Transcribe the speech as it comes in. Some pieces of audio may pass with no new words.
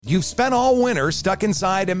You've spent all winter stuck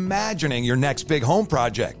inside imagining your next big home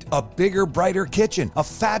project. A bigger, brighter kitchen, a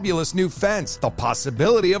fabulous new fence, the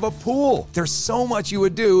possibility of a pool. There's so much you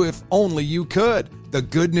would do if only you could. The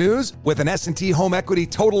good news? With an S&T Home Equity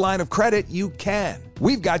Total Line of Credit, you can.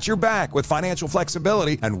 We've got your back with financial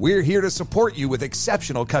flexibility, and we're here to support you with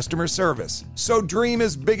exceptional customer service. So dream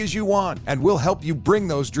as big as you want, and we'll help you bring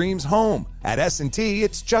those dreams home. At S&T,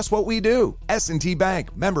 it's just what we do. S&T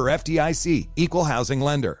Bank, member FDIC, equal housing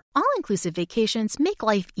lender. All-inclusive vacations make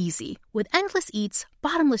life easy with endless eats,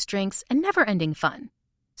 bottomless drinks, and never-ending fun.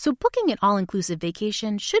 So booking an all-inclusive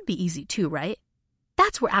vacation should be easy too, right?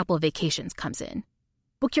 That's where Apple Vacations comes in.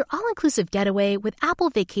 Book your all-inclusive getaway with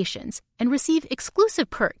Apple Vacations and receive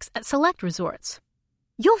exclusive perks at select resorts.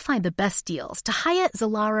 You'll find the best deals to Hyatt,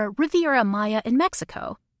 Zilara, Riviera Maya in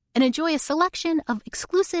Mexico and enjoy a selection of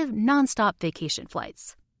exclusive nonstop vacation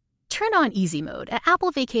flights. Turn on easy mode at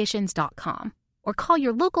applevacations.com or call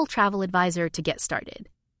your local travel advisor to get started.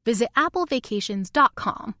 Visit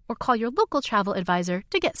applevacations.com or call your local travel advisor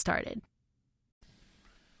to get started.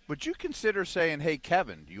 Would you consider saying, hey,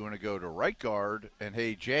 Kevin, do you want to go to right guard? And,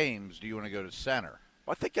 hey, James, do you want to go to center?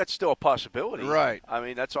 Well, I think that's still a possibility. Right. I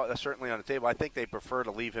mean, that's certainly on the table. I think they prefer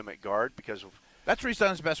to leave him at guard because of – That's where he's done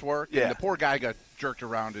his best work. Yeah. And the poor guy got jerked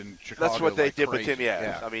around in Chicago. That's what they did crazy. with him,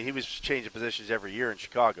 yeah. I mean, he was changing positions every year in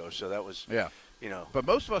Chicago, so that was – you know. But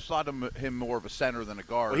most of us thought him more of a center than a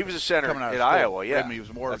guard. Well, he was a center in Iowa, yeah. I mean, he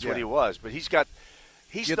was more. That's what he was. But he's got –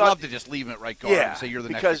 You'd love to just leave him at right guard and say you're the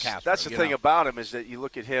next Castro. Because that's the thing about him is that you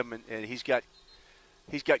look at him and he's got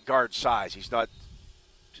guard size. He's not,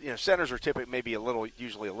 centers are typically maybe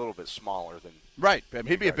usually a little bit smaller than. Right. I mean,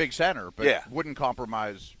 he'd be a big center, but wouldn't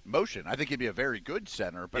compromise motion. I think he'd be a very good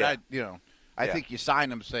center, but I think you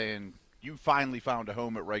sign him saying you finally found a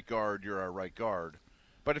home at right guard. You're our right guard.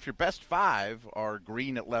 But if your best five are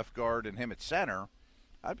Green at left guard and him at center,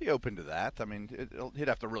 I'd be open to that. I mean, he'd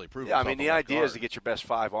have to really prove himself. Yeah, I mean, the idea is to get your best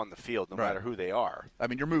five on the field, no matter who they are. I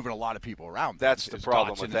mean, you're moving a lot of people around. That's the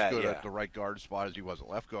problem with that. As good at the right guard spot as he was at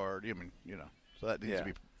left guard. I mean, so that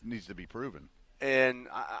needs to be proven. And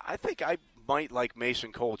I think I might like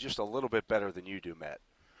Mason Cole just a little bit better than you do, Matt.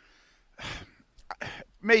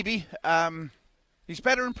 Maybe he's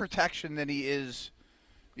better in protection than he is.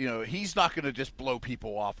 He's not going to just blow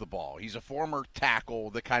people off the ball. He's a former tackle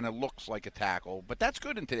that kind of looks like a tackle, but that's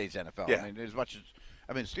good in today's NFL. Yeah.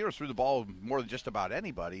 I mean, Steelers threw the ball more than just about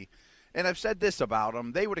anybody. And I've said this about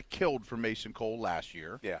them. They would have killed for Mason Cole last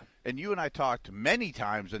year. Yeah. And you and I talked many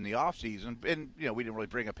times in the offseason, and, we didn't really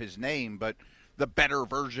bring up his name, but the better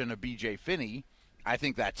version of B.J. Finney, I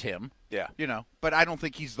think that's him. Yeah. But I don't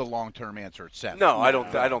think he's the long-term answer at center. No, I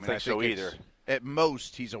don't think so either. At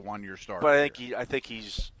most, he's a one-year starter. But I think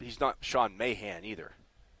he's not Sean Mahan either.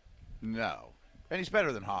 No, and he's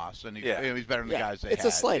better than Haas, and he's better than the guys they had. It's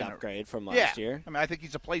a slight upgrade from last year. I mean, I think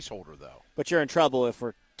he's a placeholder though. But you're in trouble if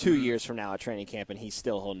we're 2 years from now at training camp and he's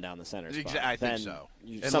still holding down the center spot. I think so.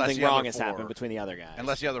 Something wrong has happened between the other guys.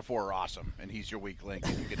 Unless the other four are awesome, and he's your weak link,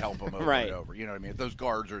 and you can help him over right. and over. You know what I mean? If those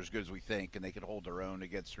guards are as good as we think, and they can hold their own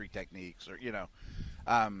against three techniques, or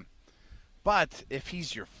But if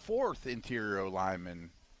he's your fourth interior lineman,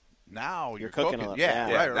 now you're cooking. Right.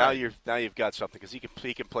 Right. Now you've got something because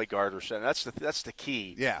he can play guard or center. That's the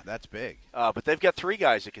key. Yeah, that's big. But they've got three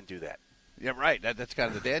guys that can do that. Yeah, right. That's kind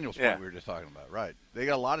of the Daniels point we were just talking about. Right. They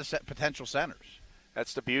got a lot of potential centers.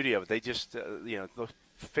 That's the beauty of it. They just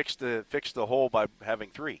fix the hole by having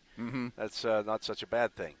three. Mm-hmm. That's not such a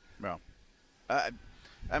bad thing. No.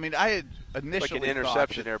 I mean, I had initially like an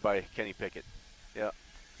interception there by Kenny Pickett. Yeah.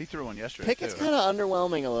 He threw one yesterday. Pickett's kind of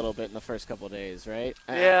underwhelming a little bit in the first couple of days, right?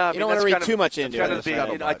 Yeah, you don't want to read too much into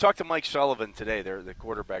it. I talked to Mike Sullivan today, the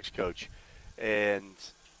quarterback's coach, and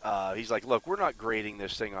he's like, "Look, we're not grading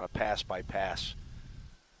this thing on a pass by pass.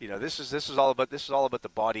 This is all about the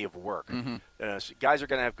body of work. Mm-hmm. So guys are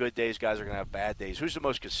going to have good days, guys are going to have bad days. Who's the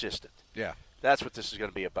most consistent? Yeah, that's what this is going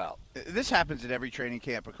to be about. This happens at every training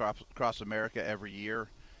camp across America every year.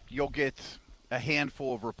 You'll get a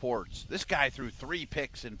handful of reports. This guy threw 3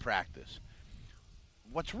 picks in practice.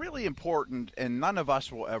 What's really important, and none of us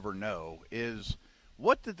will ever know, is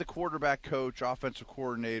what did the quarterback coach, offensive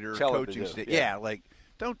coordinator, coaching staff? Yeah, like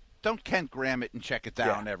don't Kent Graham it and check it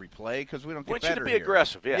down every play because we don't get better. I want you to be here.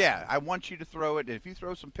 aggressive. Yeah, I want you to throw it. And if you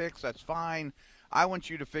throw some picks, that's fine. I want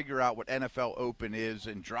you to figure out what NFL open is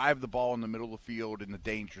and drive the ball in the middle of the field in the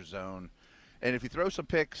danger zone. And if you throw some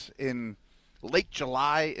picks in late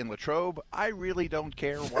July in Latrobe, I really don't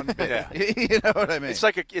care one bit. You know what I mean? It's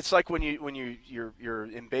like when you're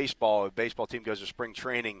in baseball. A baseball team goes to spring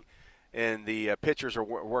training, and the pitchers are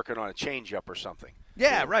working on a changeup or something.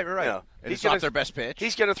 Yeah, right. And it's not their best pitch.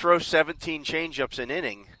 He's going to throw 17 changeups an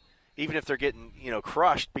inning, even if they're getting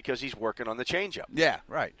crushed because he's working on the changeup. Yeah,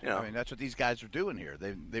 right. You know. I mean, that's what these guys are doing here.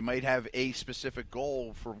 They might have a specific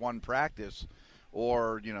goal for one practice,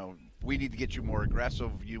 or we need to get you more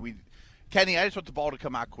aggressive. Kenny, I just want the ball to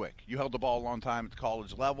come out quick. You held the ball a long time at the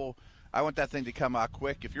college level. I want that thing to come out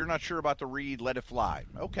quick. If you're not sure about the read, let it fly.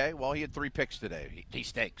 Okay, well, he had 3 picks today. He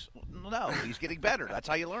stinks. No, he's getting better. That's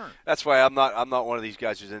how you learn. That's why I'm not one of these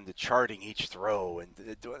guys who's into charting each throw.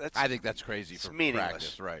 And I think that's crazy for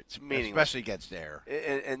practice, right? It's meaningless. Especially against air.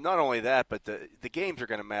 And not only that, but the games are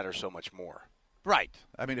going to matter so much more. Right.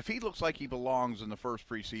 I mean, if he looks like he belongs in the first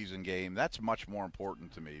preseason game, that's much more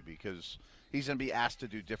important to me because he's going to be asked to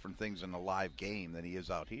do different things in a live game than he is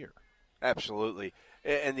out here. Absolutely.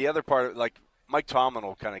 And the other part, like Mike Tomlin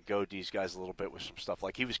will kind of goad these guys a little bit with some stuff.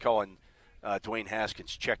 Like he was calling Dwayne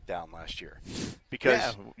Haskins check down last year.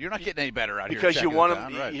 Because you're not getting any better out here. Because you want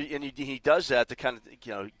him, right. and he does that to kind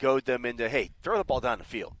of goad them into, hey, throw the ball down the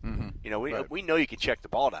field. Mm-hmm. We know you can check the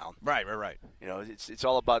ball down. Right. It's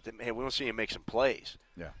all about them. Hey, we want to see you make some plays.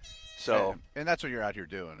 Yeah. So and that's what you're out here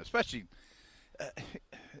doing. Especially,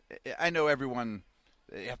 I know everyone.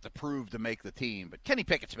 You have to prove to make the team, but Kenny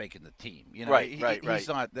Pickett's making the team. Right. He's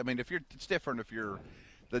not. I mean, it's different if you're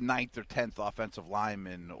the 9th or 10th offensive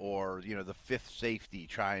lineman or the 5th safety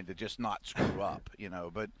trying to just not screw up.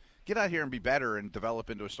 But get out here and be better and develop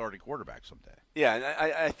into a starting quarterback someday. Yeah, and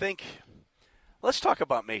I think let's talk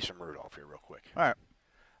about Mason Rudolph here real quick. All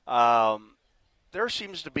right. There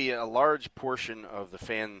seems to be a large portion of the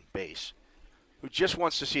fan base who just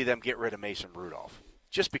wants to see them get rid of Mason Rudolph.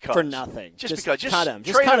 Just because. For nothing. Just because. Just cut him.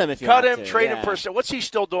 Just cut him if you cut want him, to. trade him for – what's he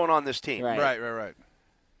still doing on this team? Right.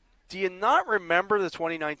 Do you not remember the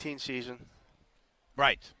 2019 season?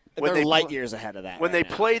 Right. They're light years ahead of that. When right they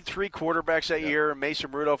now. played 3 quarterbacks that year,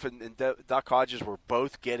 Mason Rudolph and Doc Hodges were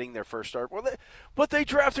both getting their first start. But they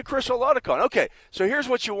drafted Chris Oladokun. Okay, so here's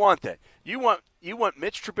what you want then. You want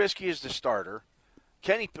Mitch Trubisky as the starter,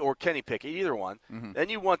 Kenny Pickett, either one. Mm-hmm. Then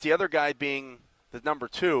you want the other guy being the number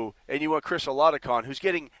 2, and you want Chris Oladokun, who's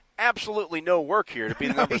getting absolutely no work here to be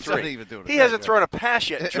the number 3. Not even doing he hasn't thrown a pass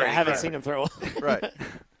yet in I training haven't camp. seen him throw. Right.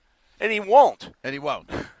 And he won't.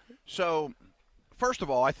 So, first of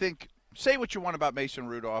all, I think say what you want about Mason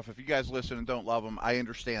Rudolph. If you guys listen and don't love him, I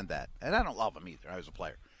understand that. And I don't love him either. I was a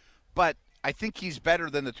player. But I think he's better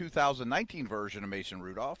than the 2019 version of Mason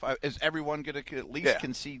Rudolph. Is everyone going to at least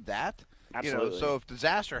concede that? Absolutely. So if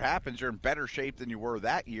disaster happens, you're in better shape than you were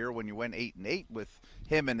that year when you went 8-8 with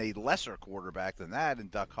him and a lesser quarterback than that and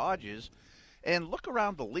Duck Hodges. And look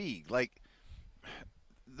around the league. Like,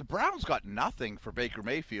 the Browns got nothing for Baker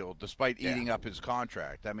Mayfield despite eating up his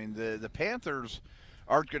contract. I mean, the Panthers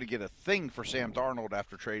aren't going to get a thing for Sam Darnold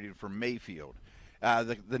after trading for Mayfield.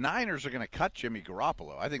 The Niners are going to cut Jimmy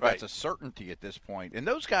Garoppolo. I think that's a certainty at this point. And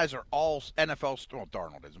those guys are all NFL. Well,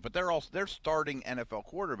 Darnold isn't, but they're starting NFL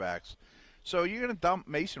quarterbacks. So you're going to dump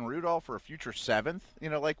Mason Rudolph for a future 7th?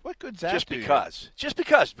 What good's that Just do you?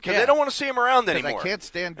 because they don't want to see him around anymore. I can't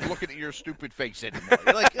stand looking at your stupid face anymore.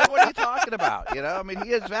 You're like, what are you talking about? I mean, he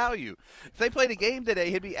has value. If they played a game today,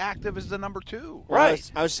 he'd be active as the number 2.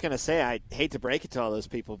 Right. I was just going to say, I hate to break it to all those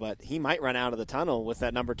people, but he might run out of the tunnel with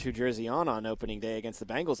that number 2 jersey on opening day against the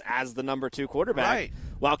Bengals as the number 2 quarterback,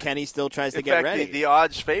 while Kenny still tries to get ready. The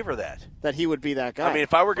odds favor that he would be that guy. I mean,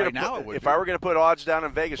 if I were going to put odds down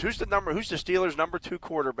in Vegas, who's the Steelers' number 2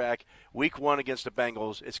 quarterback week 1 against the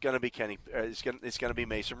Bengals? It's going to be Kenny. It's going to be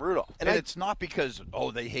Mason Rudolph. And it's not because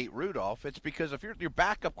they hate Rudolph. It's because if your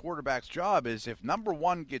backup quarterback's job is if number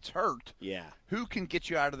 1 gets hurt, who can get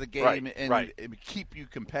you out of the game and keep you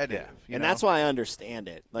competitive? And that's why I understand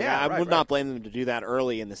it. I would not blame them to do that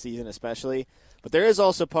early in the season, especially. But there is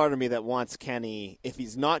also part of me that wants Kenny, if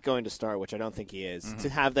he's not going to start, which I don't think he is, to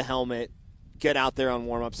have the helmet, get out there on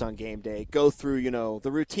warm-ups on game day, go through,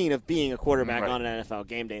 the routine of being a quarterback on an NFL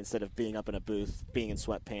game day instead of being up in a booth, being in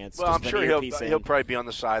sweatpants. Well, I'm sure he'll probably be on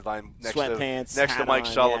the sideline next to Mike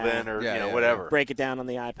Sullivan or whatever. Break it down on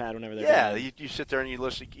the iPad whenever they're done. You sit there and you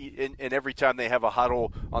listen, and every time they have a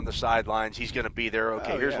huddle on the sidelines, he's going to be there.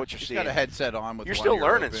 Okay, here's what you're seeing. Got a headset on with you're still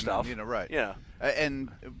learning open, stuff. Yeah.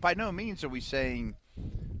 And by no means are we saying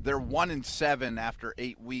they're 1-7 after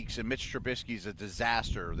 8 weeks, and Mitch Trubisky's a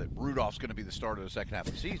disaster. That Rudolph's going to be the starter of the second half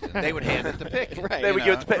of the season. They would hand it to Pickett. They would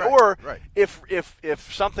give it to Pickett. Or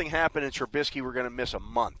if something happened and Trubisky were going to miss a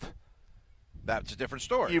month, that's a different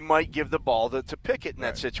story. You might give the ball to Pickett in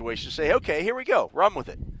that situation. Say, okay, here we go, run with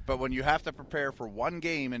it. But when you have to prepare for one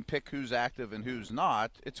game and pick who's active and who's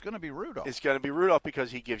not, it's going to be Rudolph. It's going to be Rudolph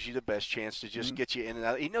because he gives you the best chance to just get you in and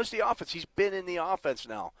out. He knows the offense. He's been in the offense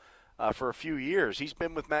now. For a few years. He's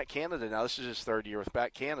been with Matt Canada now. This is his 3rd year with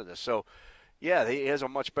Matt Canada. So, yeah, he has a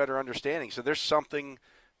much better understanding. So there's something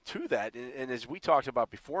to that, and as we talked about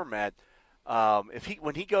before, Matt,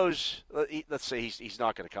 when he goes, let's say he's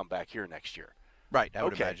not going to come back here next year. Right. I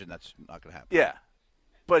would imagine that's not going to happen. Yeah.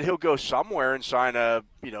 But he'll go somewhere and sign a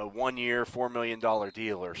 1 year, $4 million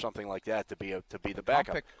deal or something like that to be the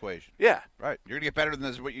backup. Pick equation. Yeah. Right. You're going to get better than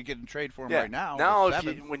this what you get in trade for him right now. Now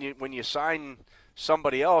when you sign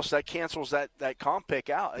somebody else, that cancels that comp pick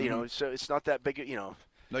out. Mm-hmm. So it's not that big.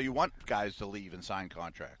 No, you want guys to leave and sign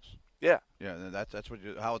contracts. Yeah. Yeah, that's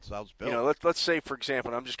how it's built. Let's say, for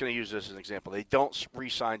example, and I'm just going to use this as an example. They don't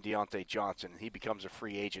re-sign Deontay Johnson. He becomes a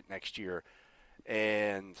free agent next year,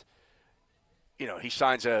 and he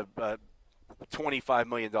signs a $25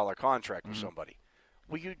 million contract with somebody.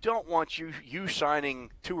 Well, you don't want you signing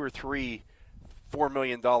 2 or 3 $4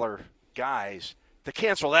 million guys to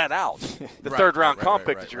cancel that out. The third-round comp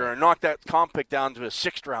pick that you're going to knock that comp pick down to a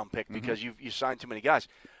 6th-round pick because you signed too many guys.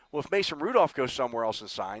 Well, if Mason Rudolph goes somewhere else and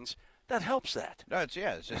signs, that helps that. No, it's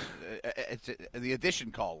just it's the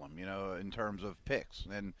addition column, in terms of picks,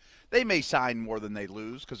 and they may sign more than they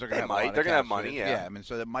lose because they're going to have money. Yeah, I mean,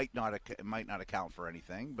 so that might not account for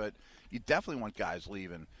anything, but you definitely want guys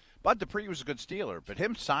leaving. Bud Dupree was a good Steeler, but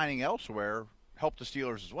him signing elsewhere helped the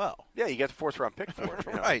Steelers as well. Yeah, you got the 4th-round pick for it.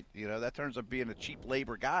 Right. That turns up being a cheap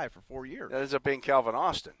labor guy for 4 years. That ends up being Calvin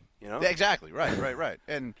Austin. Yeah, exactly. Right.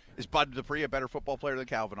 And is Bud Dupree a better football player than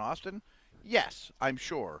Calvin Austin? Yes, I'm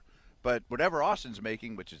sure. But whatever Austin's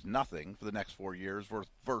making, which is nothing for the next 4 years,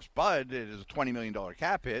 versus Bud, it is a $20 million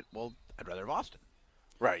cap hit. Well, I'd rather have Austin.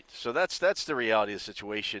 Right. So that's the reality of the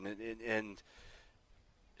situation, and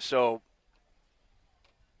so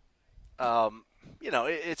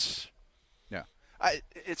it's. Yeah.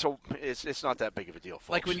 It's not that big of a deal, folks.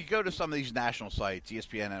 Like when you go to some of these national sites,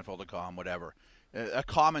 ESPN, NFL.com, whatever, a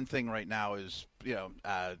common thing right now is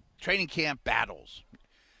training camp battles.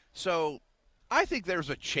 So I think there's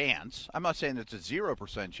a chance. I'm not saying it's a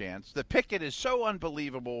 0% chance. that Pickett is so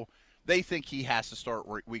unbelievable. They think he has to start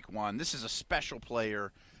week 1. This is a special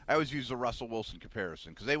player. I always use the Russell Wilson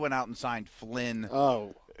comparison because they went out and signed Flynn.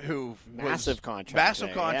 Oh, who massive contract.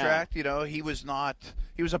 Massive contract. Yeah. He was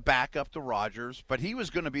a backup to Rodgers, but he was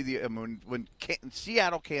going to be when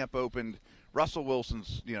Seattle camp opened, Russell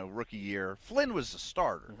Wilson's rookie year, Flynn was the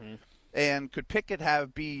starter. Mm-hmm. And could Pickett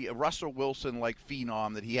be a Russell Wilson like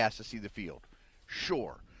phenom that he has to see the field?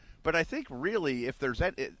 Sure. But I think really if there's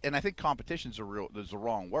that, and I think competition's is the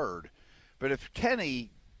wrong word, but if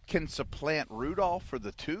Kenny can supplant Rudolph for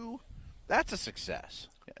the 2, that's a success.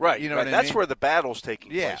 Right. What I mean? That's where the battle's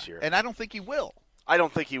taking place here. And I don't think he will. I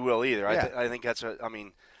don't think he will either. Yeah. I think that's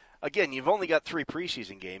again, you've only got 3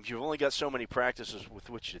 preseason games. You've only got so many practices with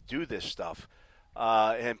which to do this stuff.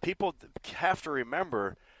 And people have to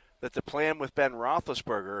remember that the plan with Ben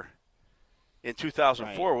Roethlisberger in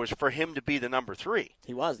 2004 was for him to be the number 3.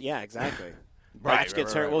 He was, yeah, exactly. Batch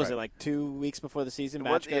gets hurt. What was it, like 2 weeks before the season?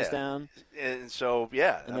 Batch goes down. And so,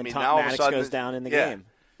 yeah. And then now Maddox goes down in the game.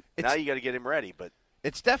 Now you got to get him ready. But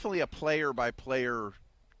it's definitely a player-by-player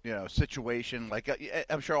situation. Like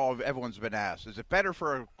I'm sure everyone's been asked, is it better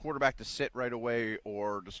for a quarterback to sit right away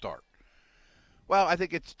or to start? Well, I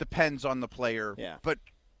think it depends on the player. Yeah. But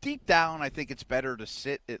deep down, I think it's better to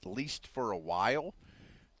sit at least for a while.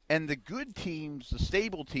 And the good teams, the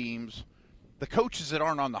stable teams, the coaches that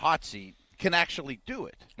aren't on the hot seat can actually do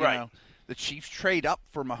it. Right. The Chiefs trade up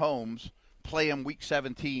for Mahomes, play him week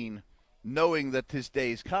 17, knowing that his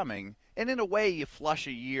day is coming. And in a way, you flush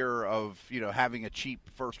a year of, having a cheap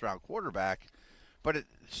first-round quarterback. But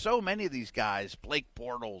so many of these guys, Blake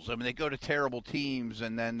Bortles, they go to terrible teams,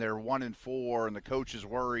 and then they're 1-4, and the coach is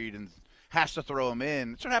worried and has to throw him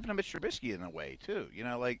in. It's what happened to Mitch Trubisky in a way, too.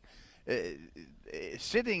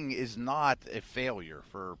 Sitting is not a failure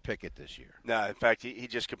for Pickett this year. No, in fact, he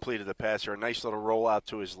just completed the pass or a nice little rollout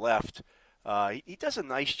to his left. He does a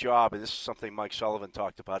nice job, and this is something Mike Sullivan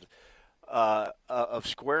talked about, of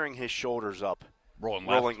squaring his shoulders up,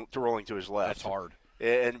 rolling to his left. That's hard.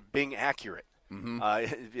 And being accurate.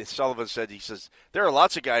 Mm-hmm. Sullivan said, he says, there are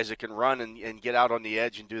lots of guys that can run and get out on the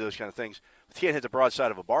edge and do those kind of things, but he can't hit the broadside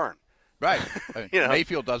of a barn. Right.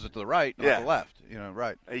 Mayfield does it to the right, not the left.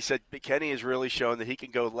 Right. He said Kenny has really shown that he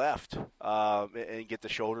can go left and get the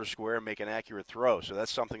shoulder square and make an accurate throw. So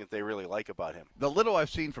that's something that they really like about him. The little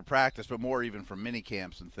I've seen for practice, but more even from mini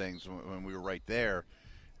camps and things when we were right there,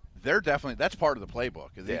 that's part of the playbook.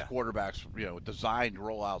 These quarterbacks, designed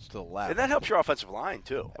rollouts to the left. And that helps your offensive line,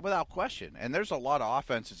 too. Without question. And there's a lot of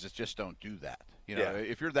offenses that just don't do that.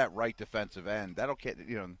 If you're that right defensive end, that'll get,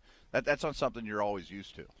 that's not something you're always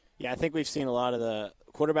used to. Yeah, I think we've seen a lot of the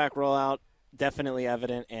quarterback rollout definitely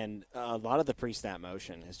evident, and a lot of the pre-snap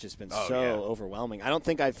motion has just been overwhelming. I don't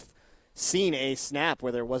think I've seen a snap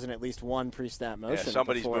where there wasn't at least one pre-snap motion. Yeah,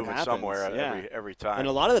 somebody's moving somewhere every time. And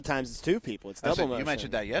a lot of the times it's two people. It's double motion. You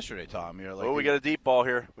mentioned that yesterday, Tom. You're like, we got a deep ball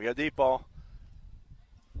here. We got a deep ball.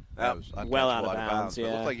 That was well out of bounds. It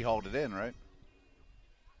looked like he hauled it in, right?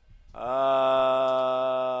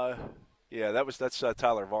 Yeah, that's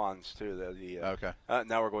Tyler Vaughn's too. Okay.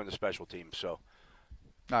 Now we're going to special teams. So, all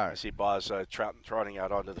right. I see Boz trotting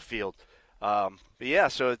out onto the field. But yeah,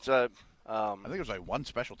 so it's. I think it was like one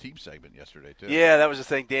special team segment yesterday too. Yeah, that was the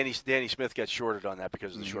thing. Danny Smith got shorted on that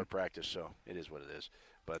because of the short practice. So it is what it is.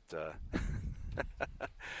 But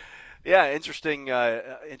yeah, interesting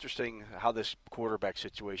how this quarterback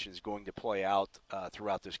situation is going to play out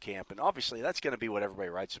throughout this camp. And obviously that's going to be what everybody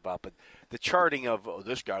writes about. But the charting of,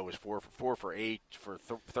 this guy was 4 for 8 for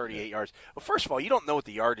 38 yards. Well, first of all, you don't know what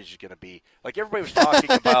the yardage is going to be. Like everybody was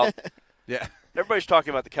talking about. Yeah. Everybody's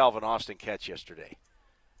talking about the Calvin Austin catch yesterday.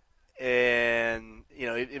 And,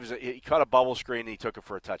 he caught a bubble screen and he took it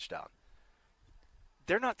for a touchdown.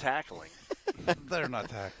 They're not tackling. They're not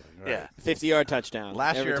tackling, right? Yeah. 50-yard touchdown.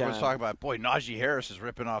 Last year, everyone was talking about, Najee Harris is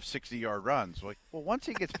ripping off 60-yard runs. Like, well, once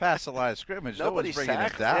he gets past the line of scrimmage, nobody's bringing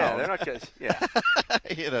him down. Yeah, they're not going to.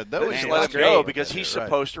 Yeah. Nobody's let him go because he's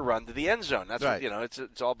supposed to run to the end zone. That's right. What,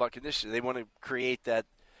 it's all about conditioning. They want to create that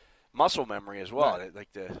muscle memory as well. Right.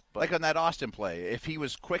 Like on that Austin play, if he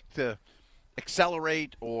was quick to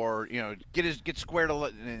accelerate or get square to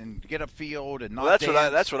and get upfield and not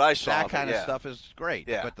that's what I saw. That kind of stuff is great.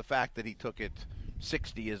 Yeah. But the fact that he took it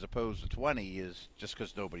 60 as opposed to 20 is just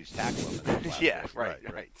because nobody's tackling him. Yeah, right.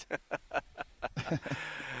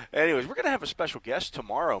 Anyways, we're gonna have a special guest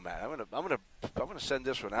tomorrow, Matt. I'm gonna send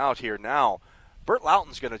this one out here now. Bert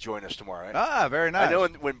Loughton's gonna join us tomorrow. Right? Ah, very nice. I know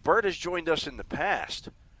when Bert has joined us in the past,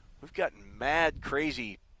 we've gotten mad,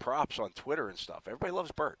 crazy props on Twitter and stuff. Everybody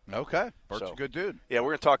loves Bert. Okay. Bert's a good dude. Yeah, we're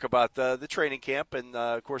going to talk about the training camp. And,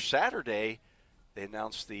 of course, Saturday they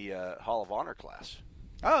announced the Hall of Honor class.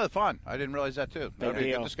 Oh, fun. I didn't realize that, too. That'll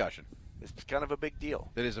be a good discussion. It's kind of a big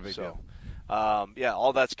deal. It is a big deal. Yeah,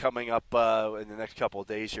 all that's coming up in the next couple of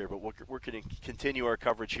days here. But we're going to continue our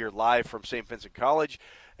coverage here live from St. Vincent College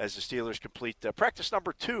as the Steelers complete practice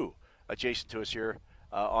number 2 adjacent to us here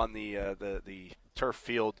on the turf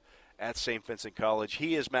field at St. Vincent College.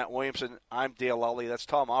 He is Matt Williamson. I'm Dale Lally. That's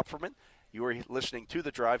Tom Opferman. You are listening to The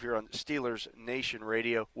Drive here on Steelers Nation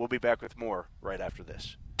Radio. We'll be back with more right after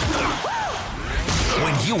this.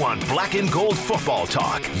 When you want black and gold football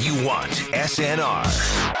talk, you want SNR.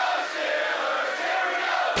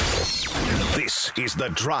 This is The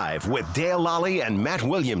Drive with Dale Lally and Matt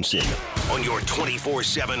Williamson on your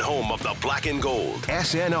 24/7 home of the black and gold.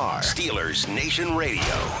 SNR, Steelers Nation Radio.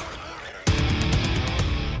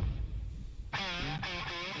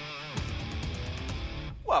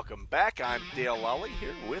 Welcome back. I'm Dale Lally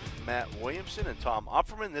here with Matt Williamson and Tom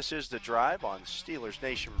Opferman. This is The Drive on Steelers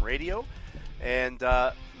Nation Radio. And,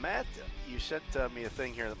 Matt, you sent me a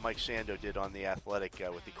thing here that Mike Sando did on The Athletic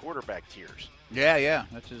with the quarterback tiers. Yeah.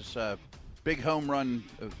 That's his big home run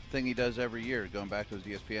thing he does every year, going back to his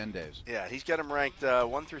ESPN days. Yeah, he's got them ranked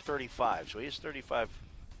 1 through 35. So he has 35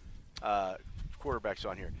 quarterbacks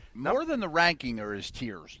on here. More than the ranking are his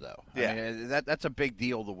tiers, though. Yeah. I mean, that's a big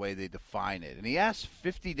deal the way they define it. And he asked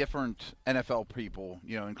 50 different NFL people,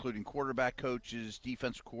 including quarterback coaches,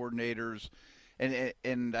 defensive coordinators.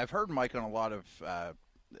 And I've heard Mike on a lot of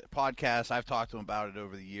podcasts. I've talked to him about it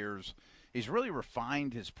over the years. He's really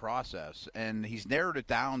refined his process, and he's narrowed it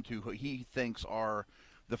down to who he thinks are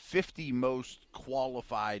the 50 most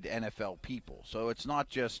qualified NFL people. So it's not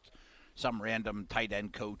just some random tight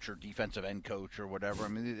end coach or defensive end coach or whatever. I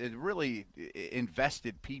mean, it really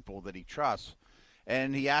invested people that he trusts.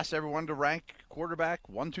 And he asked everyone to rank quarterback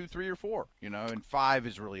 1, 2, 3, or 4. And 5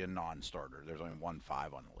 is really a non-starter. There's only 1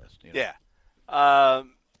 5 on the list. Yeah.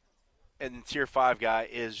 And the tier 5 guy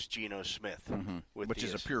is Geno Smith. Which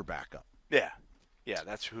is a pure backup. Yeah,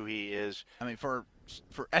 that's who he is. I mean, for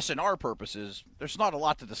SNR purposes, there's not a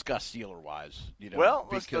lot to discuss Steeler-wise. Well,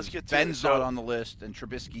 let's get to Ben's not on the list, and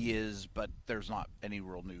Trubisky is, but there's not any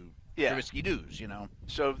real new Trubisky news,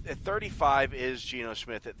 So at 35 is Geno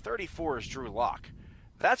Smith. At 34 is Drew Lock.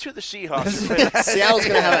 That's who the Seahawks are. Seattle's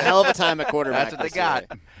going to have a hell of a time at quarterback. That's what they got.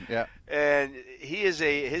 Yeah. And his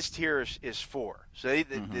tier is 4. So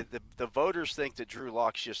the voters think that Drew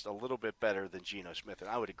Lock's just a little bit better than Geno Smith, and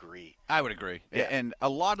I would agree. Yeah. And a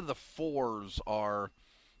lot of the 4s are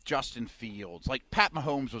Justin Fields. Like Pat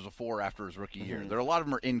Mahomes was a 4 after his rookie year. A lot of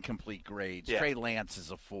them are incomplete grades. Yeah. Trey Lance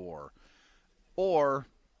is a 4. Or,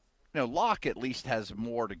 Locke at least has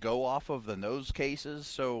more to go off of than those cases.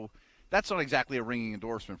 So that's not exactly a ringing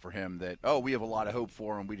endorsement for him that, we have a lot of hope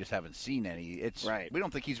for him. We just haven't seen any. It's right. We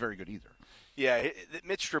don't think he's very good either. Yeah,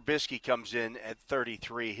 Mitch Trubisky comes in at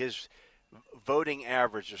 33. His voting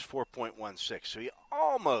average is 4.16, so he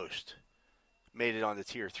almost made it on to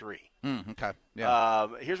Tier 3. Okay. Yeah.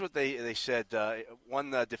 Here's what they said.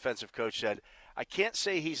 One defensive coach said, I can't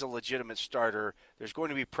say he's a legitimate starter. There's going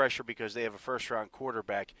to be pressure because they have a first-round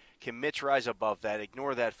quarterback. Can Mitch rise above that,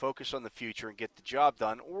 ignore that, focus on the future, and get the job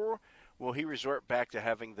done? Or will he resort back to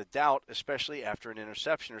having the doubt, especially after an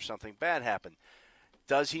interception or something bad happened?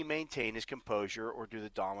 Does he maintain his composure, or do the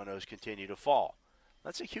dominoes continue to fall?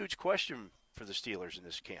 That's a huge question for the Steelers in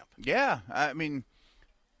this camp. Yeah, I mean,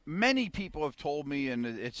 many people have told me, and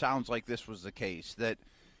it sounds like this was the case, that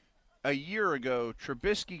a year ago,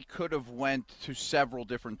 Trubisky could have went to several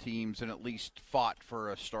different teams and at least fought for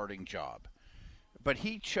a starting job. But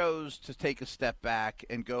he chose to take a step back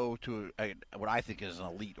and go to what I think is an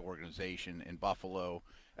elite organization in Buffalo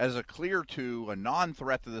as a clear two, a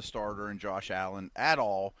non-threat to the starter in Josh Allen at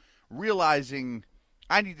all, realizing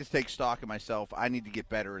I need to take stock of myself. I need to get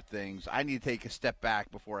better at things. I need to take a step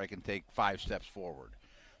back before I can take 5 steps forward.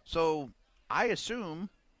 So I assume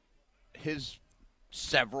his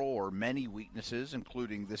several or many weaknesses,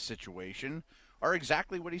 including this situation, are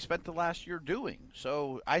exactly what he spent the last year doing.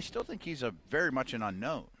 So I still think he's very much an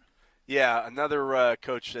unknown. Yeah, another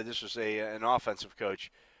coach said, this was an offensive coach,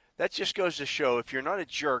 that just goes to show if you're not a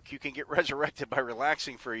jerk, you can get resurrected by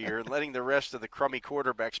relaxing for a year and letting the rest of the crummy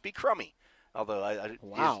quarterbacks be crummy. Although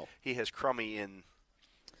he has crummy in.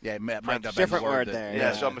 Yeah, might have been different word there.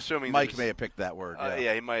 Yeah, so I'm assuming Mike may have picked that word.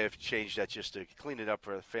 Yeah, he might have changed that just to clean it up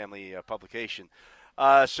for a family publication,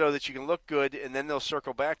 so that you can look good, and then they'll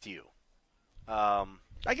circle back to you.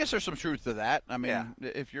 I guess there's some truth to that. I mean,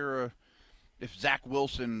 if Zach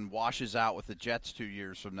Wilson washes out with the Jets 2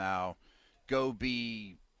 years from now, go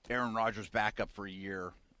be Aaron Rodgers' backup for a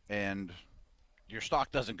year, and your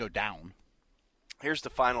stock doesn't go down. Here's the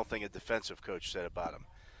final thing a defensive coach said about him.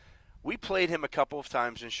 We played him a couple of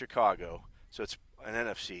times in Chicago, so it's an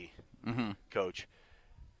NFC coach,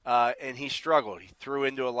 and he struggled. He threw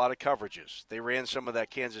into a lot of coverages. They ran some of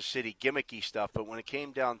that Kansas City gimmicky stuff, but when it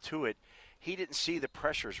came down to it, he didn't see the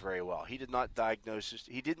pressures very well. He did not diagnose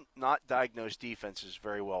defenses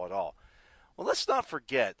very well at all. Well, let's not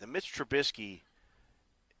forget that Mitch Trubisky,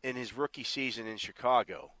 in his rookie season in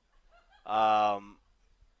Chicago,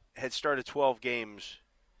 had started 12 games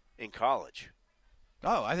in college.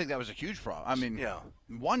 Oh, I think that was a huge problem. I mean,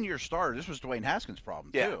 one-year starter, this was Dwayne Haskins'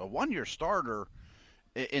 problem, too. A one-year starter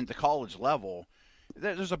in the college level,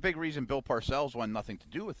 there's a big reason Bill Parcells wanted nothing to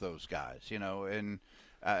do with those guys, and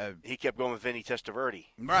he kept going with Vinny Testaverde.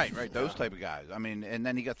 Right, those type of guys. I mean, and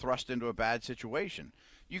then he got thrust into a bad situation.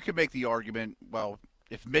 You could make the argument, well,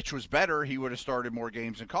 if Mitch was better, he would have started more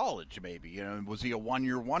games in college, maybe. Was he a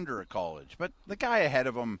one-year wonder at college? But the guy ahead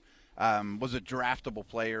of him was a draftable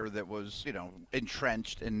player that was,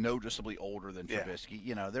 entrenched and noticeably older than Trubisky.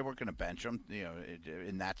 They weren't going to bench him,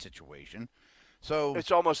 in that situation. So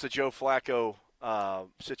it's almost the Joe Flacco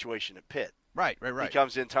situation at Pitt. Right. He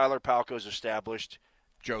comes in, Tyler Palko's established.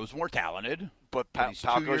 Joe's more talented. But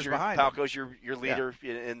Palko's your leader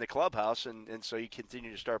in the clubhouse, and so you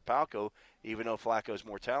continue to start Palko, even though Flacco's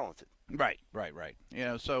more talented. Right.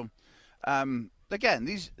 So, again,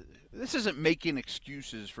 this isn't making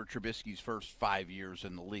excuses for Trubisky's first 5 years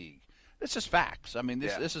in the league. This is facts. I mean,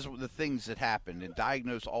 this is the things that happened, and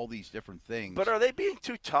diagnose all these different things. But are they being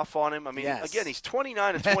too tough on him? I mean, again, he's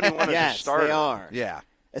 29 and 21 as a starter. Yes, they are. Yeah.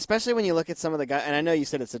 Especially when you look at some of the guys, and I know you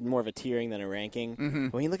said it's more of a tiering than a ranking. Mm-hmm.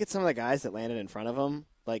 When you look at some of the guys that landed in front of him,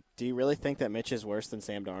 do you really think that Mitch is worse than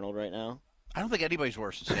Sam Darnold right now? I don't think anybody's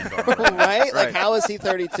worse than Sam Darnold. Right? Like, how is he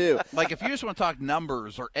 32? If you just want to talk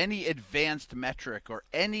numbers or any advanced metric or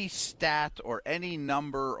any stat or any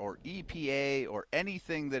number or EPA or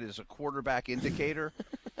anything that is a quarterback indicator,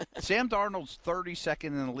 Sam Darnold's 32nd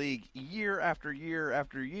in the league year after year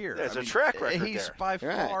after year. There's a track record He's there. by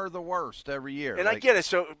far the worst every year. And I get it.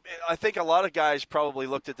 So I think a lot of guys probably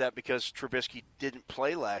looked at that because Trubisky didn't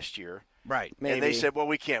play last year. Right. Maybe. And they said,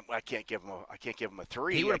 well, I can't give him a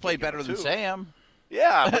 3. He would have played better than Sam.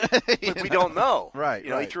 Yeah, but we don't know. Right.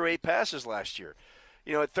 He threw 8 passes last year.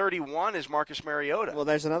 At 31 is Marcus Mariota. Well,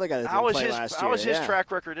 there's another guy that didn't play last year. How is his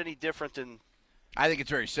track record any different than? I think it's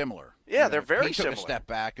very similar. Yeah, they're very similar. He took a step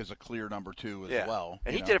back as a clear number 2 as well.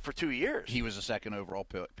 And he did it for 2 years. He was a second overall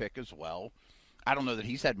pick as well. I don't know that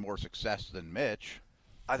he's had more success than Mitch.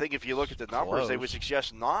 I think if you look at the numbers, they would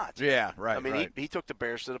suggest not. Yeah, right. I mean, he took the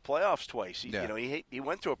Bears to the playoffs twice. He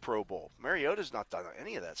went to a Pro Bowl. Mariota's not done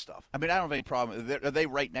any of that stuff. I mean, I don't have any problem. Are they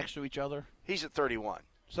right next to each other? He's at 31.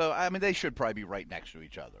 So, I mean, they should probably be right next to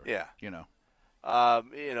each other. Yeah.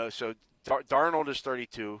 So Darnold is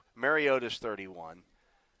 32. Mariota's 31.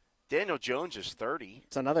 Daniel Jones is 30.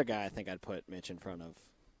 It's another guy I think I'd put Mitch in front of.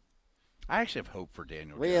 I actually have hope for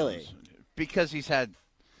Daniel Really? Jones. Because he's had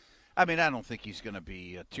 – I mean, I don't think he's going to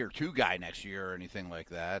be a Tier 2 guy next year or anything like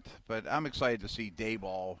that. But I'm excited to see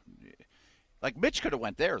Daboll. Like, Mitch could have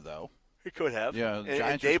went there, though. He could have. Yeah,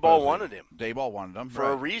 and Daboll wanted him. Daboll wanted him. For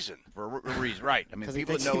a reason. For a reason, right. I mean,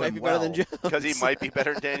 people he know might him be well. better than Jones. Because he might be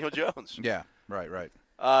better than Daniel Jones. Yeah, right.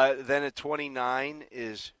 Then at 29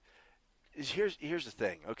 is here's the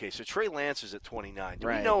thing. Okay, so Trey Lance is at 29. Do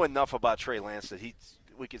we know enough about Trey Lance that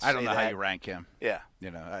we could say I don't know that? how you rank him. Yeah.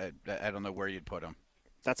 You know, I don't know where you'd put him.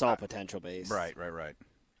 That's all potential based. Right.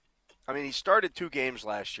 I mean, he started 2 games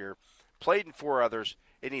last year, played in 4 others,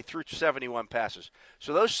 and he threw 71 passes.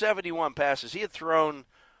 So those 71 passes, he had thrown,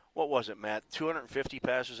 what was it, Matt, 250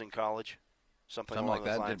 passes in college? Something along like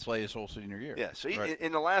those that. lines. Did play his whole senior year. Yeah, so right.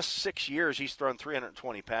 in the last 6 years, he's thrown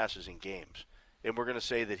 320 passes in games. And we're going to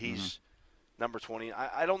say that he's number 20.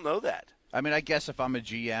 I don't know that. I mean, I guess if I'm a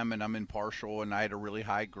GM and I'm impartial and I had a really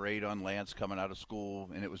high grade on Lance coming out of school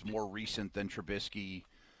and it was more recent than Trubisky,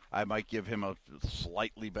 I might give him a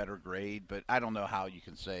slightly better grade. But I don't know how you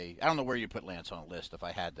can say – I don't know where you put Lance on a list if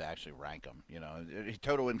I had to actually rank him. You know,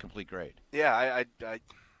 total incomplete grade. Yeah, I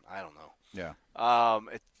don't know. Yeah.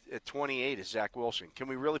 At 28 is Zach Wilson. Can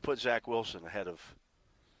we really put Zach Wilson ahead of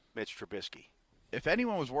Mitch Trubisky? If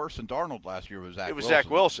anyone was worse than Darnold last year, it was Zach Wilson. It was Zach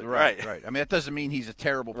Wilson, right. I mean, that doesn't mean he's a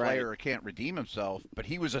terrible player or can't redeem himself, but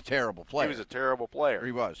he was a terrible player. He was a terrible player.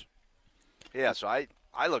 He was. Yeah, so I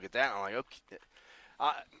look at that and I'm like,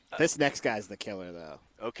 okay. This next guy's the killer, though.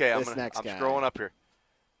 Okay, I'm scrolling up here.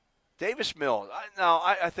 Davis Mills.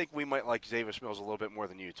 I think we might like Davis Mills a little bit more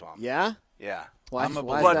than you, Tom. Yeah? Yeah. Why but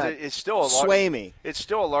is that? It's still Sway me. It's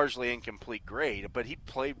still a largely incomplete grade, but he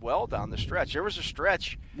played well down the stretch. There was a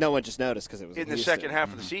stretch. No one just noticed because it was in the second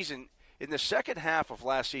half of the season. In the second half of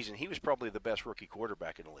last season, he was probably the best rookie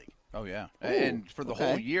quarterback in the league. Oh, yeah. And for the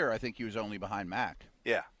whole year, I think he was only behind Mac.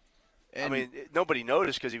 Yeah. And I mean, nobody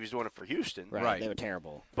noticed because he was doing it for Houston. Right. They were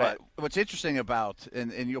terrible. But what's interesting about,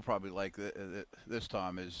 and you'll probably like this,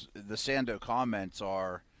 Tom, is the Sando comments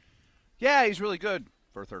are, yeah, he's really good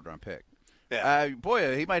for a third-round pick. Yeah.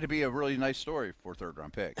 Boy, he might be a really nice story for a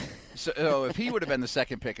third-round pick. So if he would have been the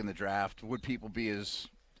second pick in the draft, would people be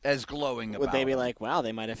as glowing about Would they be him? like, wow,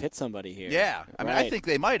 they might have hit somebody here? Yeah. I mean, I think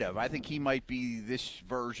they might have. I think he might be this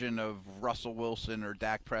version of Russell Wilson or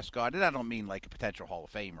Dak Prescott. And I don't mean like a potential Hall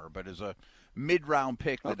of Famer, but as a mid-round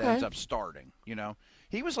pick that ends up starting, you know.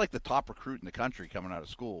 He was like the top recruit in the country coming out of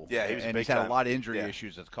school. Yeah, he was and big he's had time. a lot of injury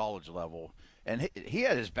issues at the college level. And he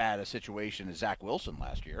had as bad a situation as Zach Wilson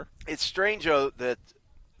last year. It's strange, though, that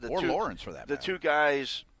Lawrence, for that matter. The two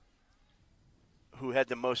guys who had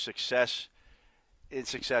the most success – and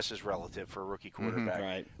success is relative for a rookie quarterback.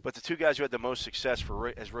 Right. But the two guys who had the most success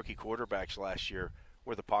as rookie quarterbacks last year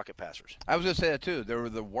were the pocket passers. I was going to say that, too. They were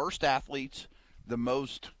the worst athletes, the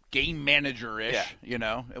most game manager-ish, you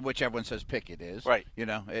know, which everyone says Pickett is. Right. You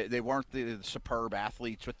know, they weren't the superb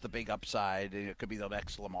athletes with the big upside. It could be the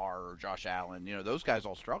next Lamar or Josh Allen. You know, those guys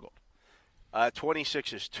all struggled.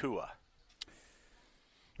 26 is Tua.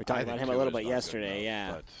 We talked about him a little bit yesterday,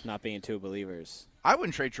 enough, not being two believers. I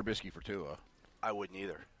wouldn't trade Trubisky for Tua. I wouldn't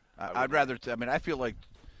either. I'd rather. I mean, I feel like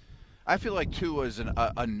Tua is an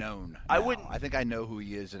unknown. I now. wouldn't. I think I know who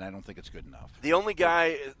he is, and I don't think it's good enough. The only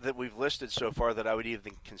guy that we've listed so far that I would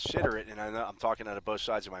even consider it, and I know I'm talking out of both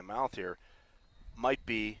sides of my mouth here, might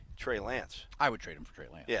be Trey Lance. I would trade him for Trey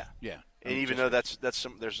Lance. Yeah. And even though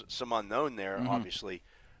there's some unknown there, obviously.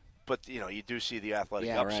 But, you know, you do see the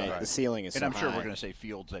athletic upside. Right. The ceiling is and so I'm sure high. we're going to say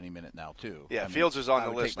Fields any minute now, too. Yeah, I mean, Fields is on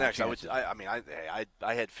the would list take my next. chances.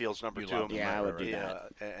 I had Fields number 2. Yeah, I would do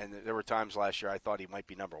that. And there were times last year I thought he might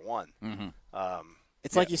be number 1. Mm-hmm.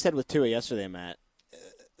 It's like you said with Tua yesterday, Matt.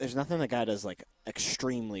 There's nothing the guy does, like,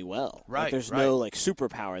 extremely well. Right, Like, there's no, like,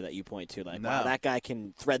 superpower that you point to. Like, No. wow, that guy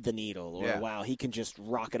can thread the needle. Or, wow, he can just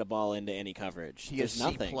rocket a ball into any coverage. He There's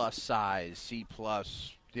has nothing. C+ size, C+,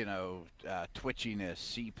 twitchiness,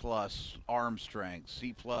 C+ arm strength,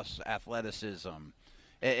 C+ athleticism.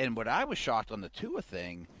 And what I was shocked on the Tua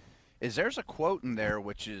thing is there's a quote in there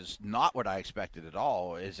which is not what I expected at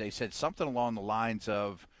all, is they said something along the lines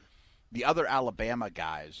of the other Alabama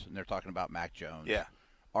guys, and they're talking about Mac Jones,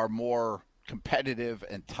 are more competitive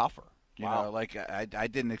and tougher. You know, like I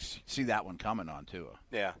didn't see that one coming on Tua.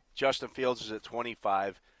 Yeah. Justin Fields is at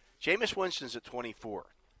 25. Jameis Winston's at 24.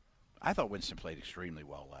 I thought Winston played extremely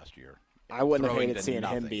well last year. I wouldn't have Throwing hated to seeing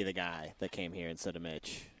nothing. him be the guy that came here instead of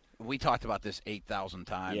Mitch. We talked about this 8,000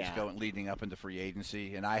 times Yeah. leading up into free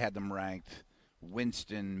agency, and I had them ranked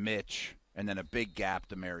Winston, Mitch, and then a big gap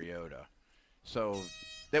to Mariota. So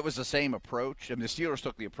that was the same approach. I mean, the Steelers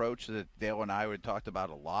took the approach that Dale and I had talked about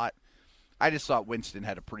a lot. I just thought Winston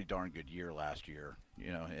had a pretty darn good year last year,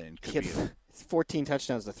 and could be 14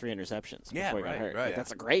 touchdowns to 3 interceptions before he got hurt. Right. Like,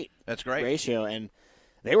 that's a great ratio, and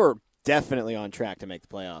they were definitely on track to make the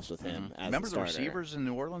playoffs with him as Remember the starter. the receivers in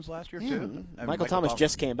New Orleans last year, too? Michael Thomas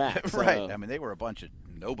just came back. So. Right. I mean, they were a bunch of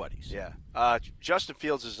nobodies. Yeah. Justin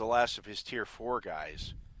Fields is the last of his Tier 4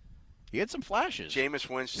 guys. He had some flashes. Jameis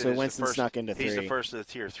Winston so is Winston the first. Snuck into 3. He's the first of the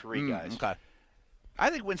Tier 3 guys. Okay. I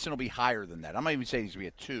think Winston will be higher than that. I'm not even saying he's going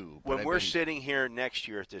to be a 2. When we're sitting here next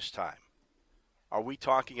year at this time, are we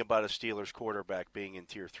talking about a Steelers quarterback being in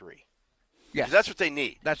Tier 3? Yeah, that's what they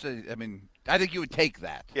need. I think you would take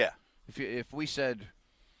that. Yeah. If we said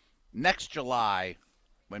next July,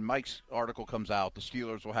 when Mike's article comes out, the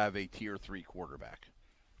Steelers will have a Tier 3 quarterback,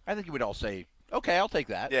 I think you would all say, okay, I'll take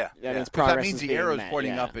that. Yeah. That means the arrow is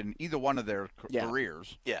pointing up in either one of their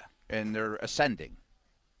careers. Yeah. And they're ascending.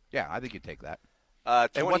 Yeah, I think you'd take that. 20,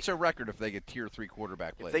 and what's their record if they get Tier 3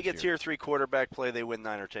 quarterback play? If they get Tier 3 quarterback play, they win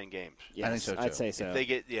 9 or 10 games. Yes, I think so, too. I'd say so. If they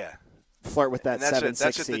get, flirt with that 7-6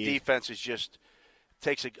 that's if seed. the defense is just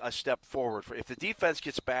takes a step forward. If the defense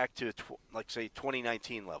gets back to, say,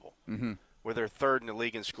 2019 level, where they're third in the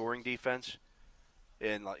league in scoring defense,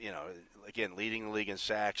 and, again, leading the league in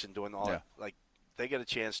sacks and doing all that, they get a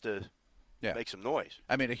chance to make some noise.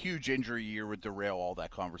 I mean, a huge injury year would derail all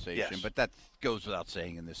that conversation, but that goes without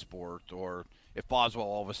saying in this sport. Or if Boswell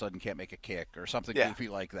all of a sudden can't make a kick or something goofy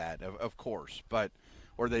like that, of course. But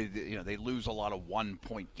or they lose a lot of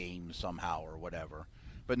 1-point games somehow or whatever.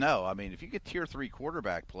 But no, I mean, if you get Tier 3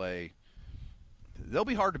 quarterback play, they'll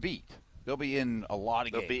be hard to beat. They'll be in a lot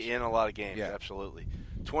of games. They'll be in a lot of games, absolutely.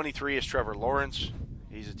 23 is Trevor Lawrence.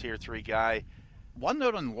 He's a Tier 3 guy. One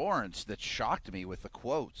note on Lawrence that shocked me with the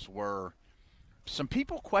quotes were some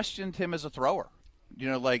people questioned him as a thrower.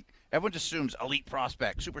 Like everyone just assumes elite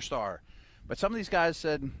prospect, superstar. But some of these guys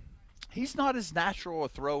said he's not as natural a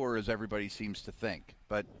thrower as everybody seems to think.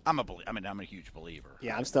 But I'm a huge believer.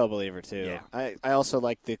 Yeah, I'm still a believer too. Yeah. I also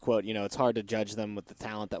like the quote, it's hard to judge them with the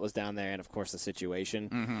talent that was down there and, of course, the situation.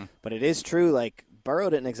 Mm-hmm. But it is true, like, Burrow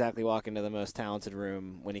didn't exactly walk into the most talented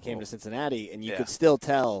room when he came to Cincinnati, and you could still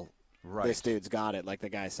tell this dude's got it. Like the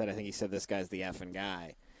guy said, I think he said this guy's the effing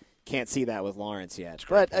guy. Can't see that with Lawrence yet.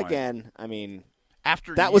 But, again, I mean,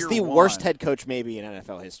 that was the worst head coach maybe in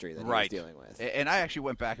NFL history that he was dealing with. And I actually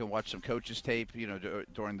went back and watched some coaches' tape,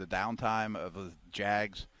 during the downtime of the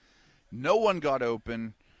Jags. No one got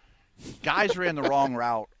open. Guys ran the wrong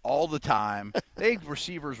route all the time. They had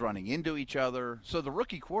receivers running into each other. So the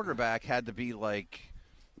rookie quarterback had to be like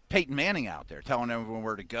Peyton Manning out there, telling everyone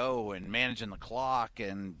where to go and managing the clock.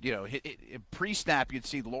 And, pre-snap, you'd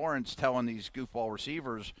see Lawrence telling these goofball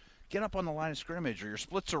receivers, get up on the line of scrimmage, or your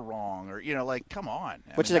splits are wrong, or, come on.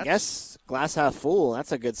 I guess, glass half full,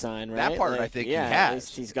 that's a good sign, right? That part I think he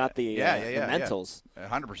has. He's got the mentals.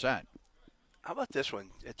 100%. How about this one?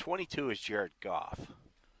 At 22 is Jared Goff.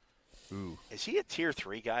 Ooh. Is he a Tier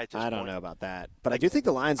 3 guy at this point? I don't know about that. But I do think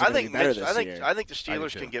the Lions are going to be better this year. I think the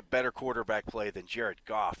Steelers can get better quarterback play than Jared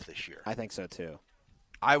Goff this year. I think so, too.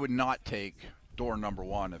 I would not take door number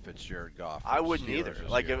 1 if it's Jared Goff. I wouldn't either.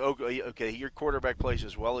 Like, okay, your quarterback plays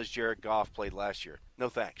as well as Jared Goff played last year. No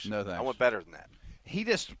thanks. No thanks. I want better than that. He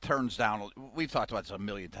just turns down. We've talked about this a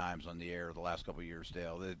million times on the air the last couple of years,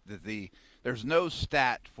 Dale. There's no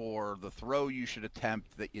stat for the throw you should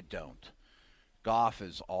attempt that you don't. Goff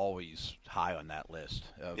is always high on that list.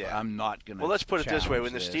 I'm not going to. Well, let's put it this way: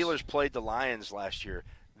 when the Steelers played the Lions last year,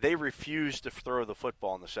 they refused to throw the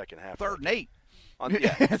football in the second half. 3rd and 8.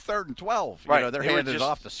 3rd and 12. Right. They're handing it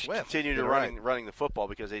off to Swift. Continued running the football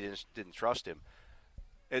because they didn't trust him.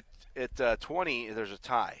 At 20, there's a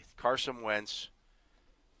tie: Carson Wentz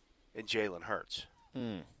and Jalen Hurts.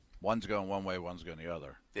 One's going one way, one's going the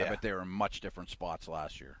other. Yeah. I bet they were in much different spots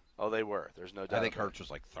last year. Oh, they were. There's no doubt. I think Hurts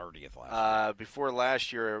was like 30th last year. Before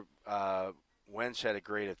last year, Wentz had a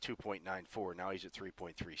grade of 2.94. Now he's at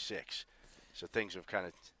 3.36. So things have kind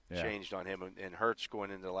of changed on him. And Hurts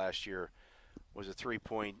going into last year was a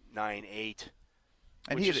 3.98.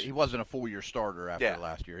 And he wasn't a full-year starter after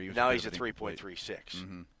last year. Now he's at 3.36.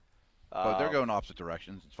 Mm-hmm. But they're going opposite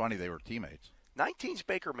directions. It's funny they were teammates. 19's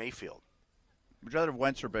Baker Mayfield. Would you rather have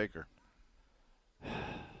Wentz or Baker?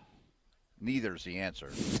 Neither's the answer.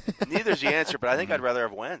 Neither's the answer, but I think I'd rather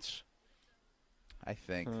have Wentz. I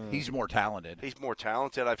think he's more talented. He's more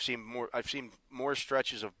talented. I've seen more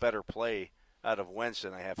stretches of better play out of Wentz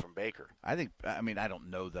than I have from Baker. I don't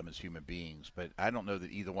know them as human beings, but I don't know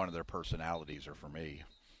that either one of their personalities are for me.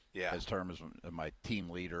 Yeah. As terms of my team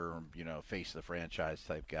leader, face of the franchise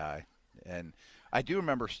type guy. And I do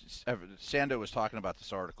remember Sando was talking about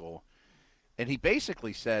this article, and he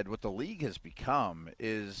basically said what the league has become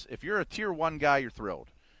is if you're a Tier 1 guy, you're thrilled.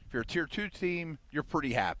 If you're a Tier 2 team, you're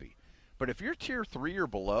pretty happy. But if you're Tier 3 or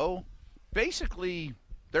below, basically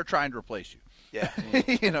they're trying to replace you. Yeah.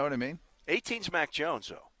 You know what I mean? 18's Mac Jones,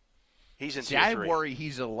 though. He's in See, Tier I 3. worry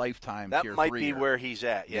he's a lifetime That Tier 3. might be where he's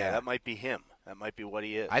at. Yeah, that might be him. That might be what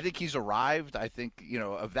he is. I think he's arrived. I think,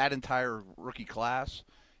 of that entire rookie class,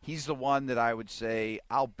 he's the one that I would say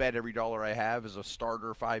I'll bet every dollar I have as a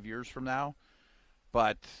starter 5 years from now.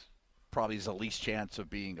 But probably is the least chance of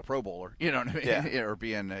being a Pro Bowler, you know what I mean? Yeah. Or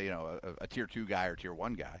being, a Tier 2 guy or Tier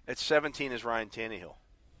 1 guy. At 17 is Ryan Tannehill.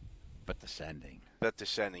 But descending.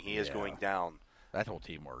 He is going down. That whole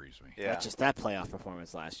team worries me. Yeah. Not just that playoff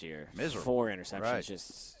performance last year. Miserable. 4 interceptions. Right.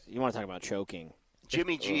 Just you want to talk about choking.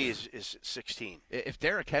 Jimmy G is 16. If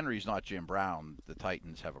Derrick Henry's not Jim Brown, the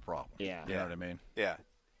Titans have a problem. Yeah. You know what I mean? Yeah.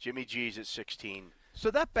 Jimmy G's at 16.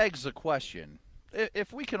 So that begs the question.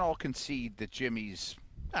 If we can all concede that Jimmy's,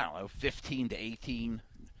 15 to 18,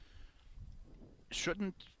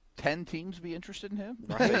 shouldn't 10 teams be interested in him?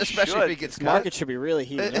 Right. Especially if he gets The cut. market should be really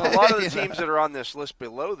heating A up. lot of the teams that are on this list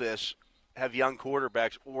below this have young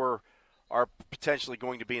quarterbacks or are potentially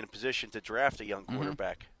going to be in a position to draft a young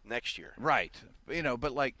quarterback next year. Right.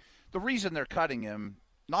 But like the reason they're cutting him,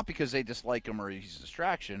 not because they dislike him or he's a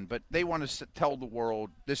distraction, but they want to tell the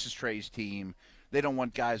world this is Trey's team. They don't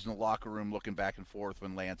want guys in the locker room looking back and forth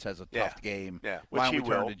when Lance has a tough game. Yeah, Why which don't he we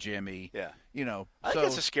turn will. to Jimmy? Yeah. So I think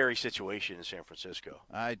it's a scary situation in San Francisco.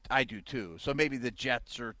 I do too. So maybe the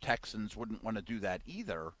Jets or Texans wouldn't want to do that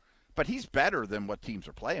either. But he's better than what teams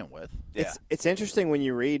are playing with. Yeah. It's interesting when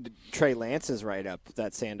you read Trey Lance's write-up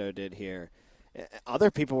that Sando did here. Other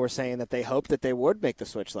people were saying that they hoped that they would make the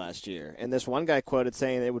switch last year. And this one guy quoted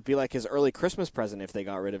saying it would be like his early Christmas present if they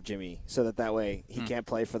got rid of Jimmy so that way he can't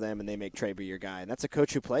play for them and they make Trey be your guy. And that's a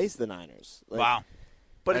coach who plays the Niners. Wow.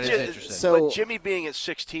 But That it's is just, interesting. but Jimmy being at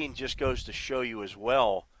 16 just goes to show you as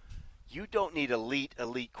well, you don't need elite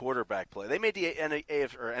quarterback play. They made the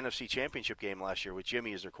NFC Championship game last year with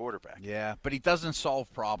Jimmy as their quarterback. Yeah, but he doesn't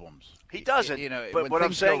solve problems. He doesn't. But but what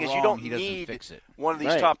I'm saying is you don't he doesn't need fix it. one of these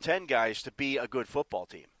Right. top 10 guys to be a good football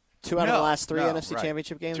team. 2 out of the last 3 No, NFC right.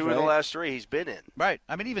 Championship games, 2 right? of the last 3 he's been in. Right.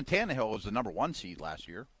 I mean, even Tannehill was the number 1 seed last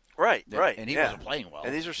year. Right. And he yeah. wasn't playing well.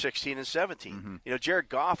 And these are 16 and 17. Jared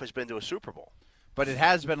Goff has been to a Super Bowl. But it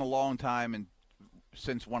has been a long time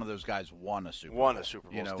since one of those guys won a Super Bowl. Won a Super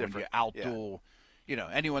Bowl. When you different. outduel,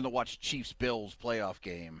 anyone that watched Chiefs-Bills playoff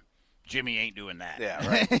game, Jimmy ain't doing that. Yeah,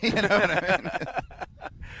 right. You know what I mean?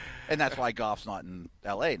 And that's why Goff's not in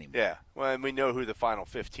L.A. anymore. Yeah, well, and we know who the final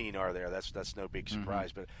 15 are there. That's no big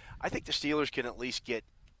surprise. But I think the Steelers can at least get,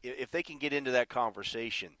 if they can get into that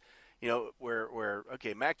conversation, where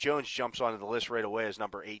Mac Jones jumps onto the list right away as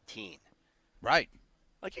number 18. Right.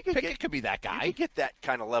 Like you could Pickett could be that guy. You could get that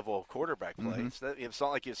kind of level of quarterback play. It's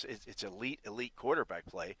not like it's elite quarterback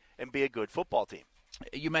play and be a good football team.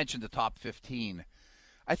 You mentioned the top 15.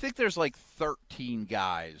 I think there's like 13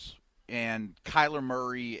 guys, and Kyler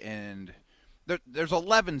Murray, and there's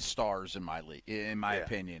 11 stars in my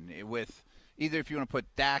opinion, with either if you want to put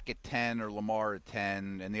Dak at 10 or Lamar at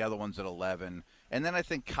 10 and the other one's at 11. And then I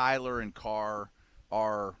think Kyler and Carr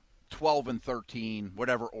are 12 and 13,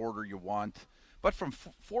 whatever order you want. But from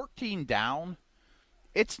 14 down,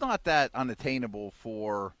 it's not that unattainable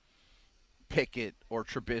for Pickett or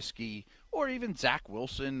Trubisky or even Zach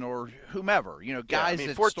Wilson or whomever. Guys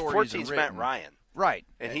that stories 14's are Matt written. Ryan. Right.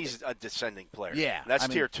 And he's a descending player. Yeah. That's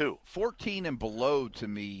tier 2. 14 and below, to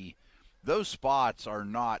me, those spots are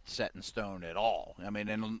not set in stone at all. I mean,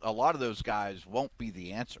 and a lot of those guys won't be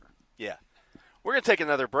the answer. Yeah. We're going to take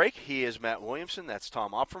another break. He is Matt Williamson. That's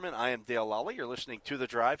Tom Opferman. I am Dale Lally. You're listening to The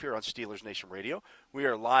Drive here on Steelers Nation Radio. We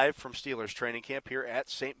are live from Steelers training camp here at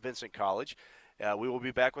St. Vincent College. We will be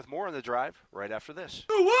back with more on The Drive right after this.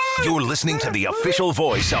 You're listening to the official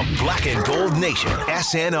voice of Black and Gold Nation,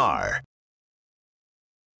 SNR.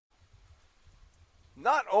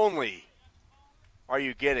 Not only are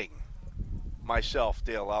you getting myself,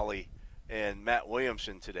 Dale Lally, and Matt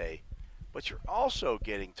Williamson today, but you're also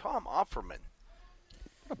getting Tom Opferman.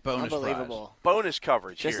 A bonus Unbelievable. Bonus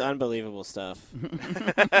coverage Just here. unbelievable stuff. The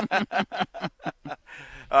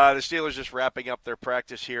Steelers just wrapping up their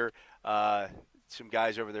practice here. Some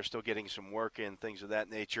guys over there still getting some work in, things of that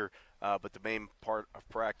nature. But the main part of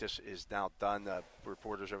practice is now done.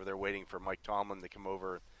 Reporters over there waiting for Mike Tomlin to come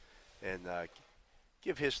over and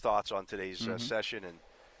give his thoughts on today's session. And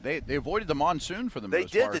They avoided the monsoon for the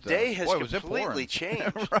most did. part. The day has was it completely pouring.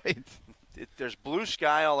 changed. Right. There's blue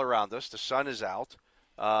sky all around us. The sun is out.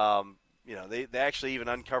 They actually even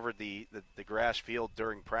uncovered the grass field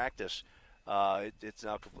during practice. It's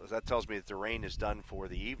now, that tells me that the rain is done for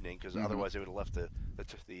the evening, because otherwise they would have left the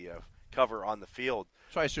cover on the field.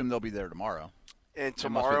 So I assume they'll be there tomorrow. And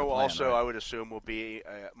tomorrow also, right? I would assume, will be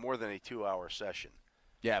more than a 2-hour session.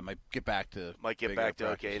 Yeah, might get back to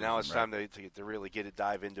okay. Now it's time to really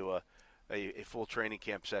dive into a full training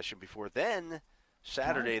camp session before then.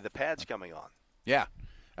 Saturday, the pad's coming on. Yeah,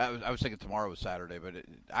 I was thinking tomorrow was Saturday, but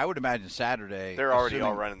I would imagine Saturday. They're already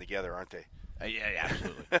all running together, aren't they? Yeah,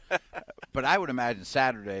 absolutely. But I would imagine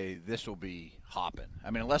Saturday this will be hopping.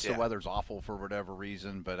 I mean, unless the weather's awful for whatever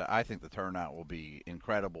reason, but I think the turnout will be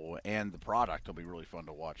incredible, and the product will be really fun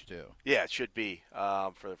to watch too. Yeah, it should be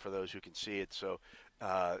for those who can see it. So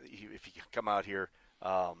if you come out here,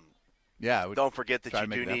 don't forget that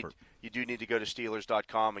you do need to go to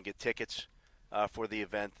Steelers.com and get tickets for the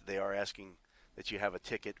event. They are asking that you have a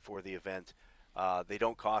ticket for the event. They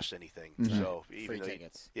don't cost anything. Mm-hmm. So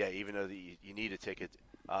even though you need a ticket,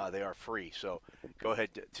 they are free. So go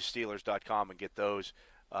ahead to Steelers.com and get those.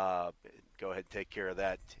 Go ahead and take care of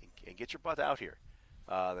that and get your butt out here.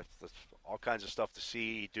 That's all kinds of stuff to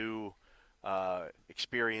see, do,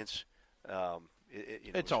 experience.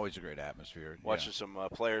 It's always a great atmosphere. Watching some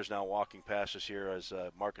players now walking past us here as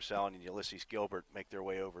Marcus Allen and Ulysses Gilbert make their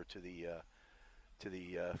way over to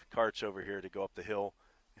the carts over here to go up the hill,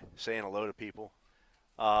 saying hello to people.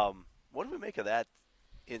 What do we make of that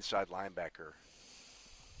inside linebacker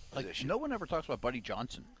position? No one ever talks about Buddy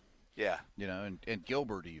Johnson. Yeah. And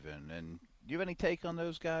Gilbert even. And do you have any take on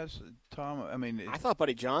those guys, Tom? I mean, I thought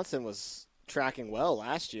Buddy Johnson was tracking well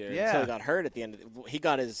last year until he got hurt at the end. He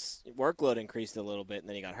got his workload increased a little bit, and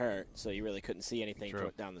then he got hurt, so you really couldn't see anything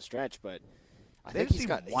down the stretch. But I think he's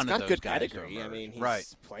got good pedigree. I mean,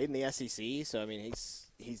 he's played in the SEC, so I mean,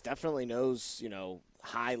 he's definitely knows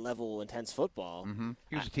high level intense football. Mm-hmm.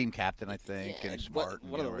 He was a team captain, I think, and smart.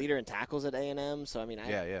 One of the leader in tackles at A&M. So I mean,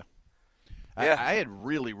 I had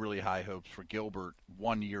really, really high hopes for Gilbert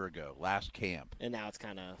 1 year ago, last camp. And now it's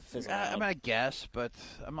kind of fizzled out. I mean, I guess, but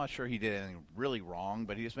I'm not sure he did anything really wrong.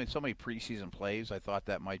 But he just made so many preseason plays. I thought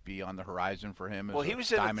that might be on the horizon for him. Well, he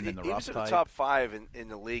was in the top 5 in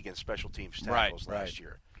the league in special teams tackles last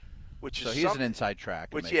year. So he's an inside track.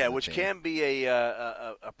 Which can be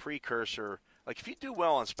a precursor. Like if you do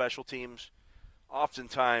well on special teams,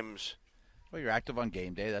 oftentimes. Well, you're active on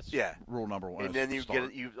game day. That's rule number one. And then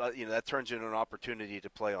that turns into an opportunity to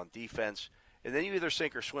play on defense, and then you either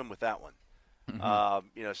sink or swim with that one.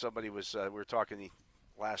 Mm-hmm. Somebody was we were talking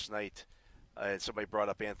last night, and somebody brought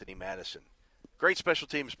up Anthony Madison, great special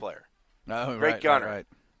teams player, great gunner. Right.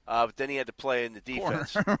 But then he had to play in the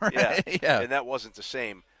defense. Yeah, and that wasn't the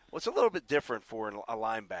same. Well, it's a little bit different for a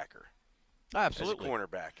linebacker. Absolutely, as a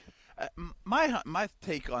cornerback. My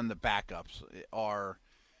take on the backups are.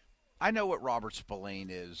 I know what Robert Spillane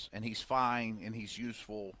is, and he's fine, and he's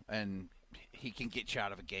useful, and he can get you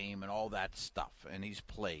out of a game and all that stuff, and he's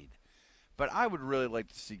played. But I would really like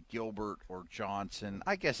to see Gilbert or Johnson.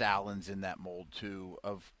 I guess Allen's in that mold, too,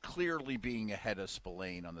 of clearly being ahead of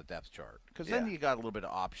Spillane on the depth chart. Because then you got a little bit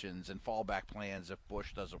of options and fallback plans if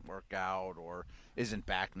Bush doesn't work out or isn't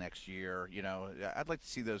back next year. I'd like to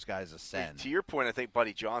see those guys ascend. To your point, I think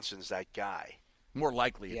Buddy Johnson's that guy. More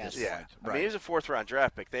likely at this point. Right. I mean, he was a 4th-round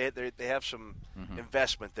draft pick. They have some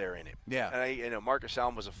investment there in him. Yeah. And Marcus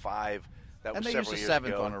Allen was a 5. That was several years ago. And they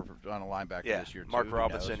ago. used a 7th on a linebacker this year, too. Mark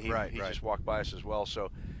Robinson, he just walked by us as well.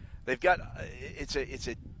 So they've got it's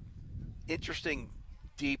a interesting,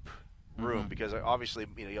 deep room because obviously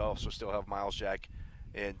you also still have Miles Jack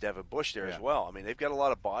and Devin Bush there as well. I mean, they've got a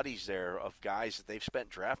lot of bodies there of guys that they've spent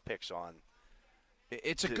draft picks on.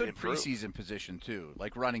 It's a good preseason position, too,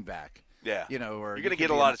 like running back. Yeah. Or you're going to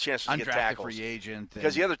get a lot of chances to get tackles. Free agent.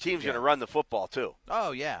 Because the other team's going to run the football, too.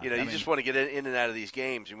 Oh, yeah. You just want to get in and out of these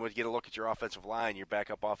games. You want to get a look at your offensive line, your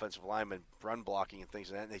backup offensive lineman, run blocking and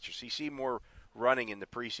things of that nature. So you see more running in the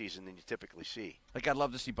preseason than you typically see. Like, I'd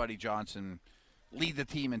love to see Buddy Johnson lead the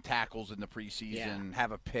team in tackles in the preseason,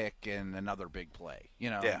 have a pick and another big play.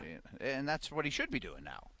 And that's what he should be doing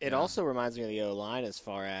now. It also reminds me of the O-line as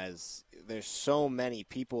far as there's so many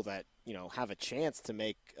people that, have a chance to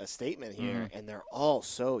make a statement here, and they're all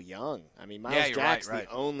so young. I mean, Miles Jack's the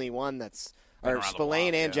only one that's – or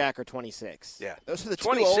Spillane and Jack are 26. Yeah. Those are the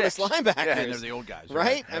 26. Two oldest linebackers. Yeah, and they're the old guys.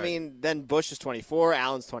 Right? I mean, then Bush is 24,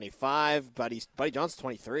 Allen's 25, Buddy Johnson's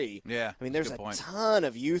 23. Yeah. I mean, there's a ton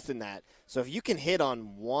of youth in that. So if you can hit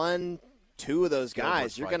on 1-2 of those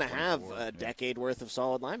guys, you're going to have a decade worth of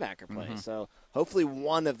solid linebacker play. Mm-hmm. So hopefully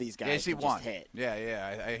one of these guys can just hit.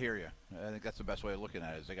 Yeah, I hear you. I think that's the best way of looking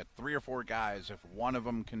at it. Is they got 3 or 4 guys. If one of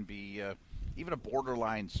them can be even a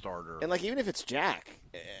borderline starter. And, even if it's Jack,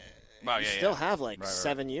 you still have,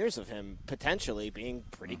 7 years of him potentially being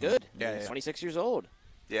pretty good. Yeah, he's 26 years old.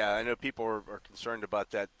 Yeah, I know people are concerned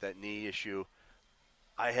about that knee issue.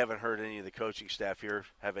 I haven't heard any of the coaching staff here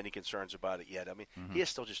have any concerns about it yet. I mean, he is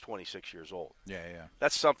still just 26 years old. Yeah.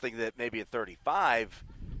 That's something that maybe at 35,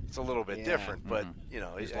 it's a little bit different. But,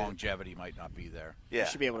 his longevity might not be there. Yeah. You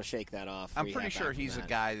should be able to shake that off. I'm pretty sure he's a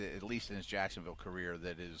guy that, at least in his Jacksonville career,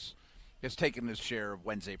 that has taken his share of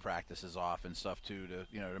Wednesday practices off and stuff, too,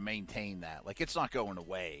 to maintain that. Like, it's not going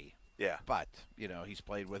away. Yeah. But, he's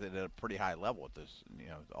played with it at a pretty high level at this,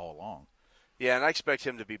 all along. Yeah, and I expect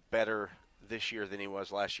him to be better this year than he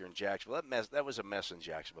was last year in Jacksonville. That was a mess in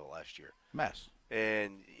Jacksonville last year. Mess.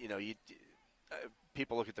 And,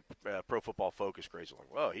 people look at the Pro Football Focus grades and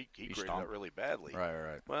like, well, he graded out really badly.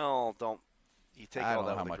 Right. Well, you take all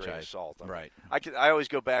that with a grain of salt. I always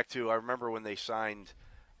go back to, I remember when they signed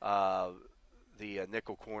the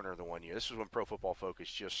nickel corner the one year. This was when Pro Football Focus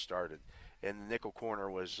just started. And the nickel corner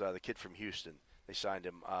was the kid from Houston. They signed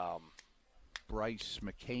him. Bryce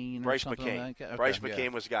McCain. Bryce McCain. Okay, Bryce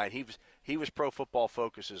McCain was the guy. And he was Pro Football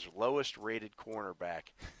Focus's lowest rated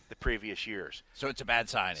cornerback the previous years. So it's a bad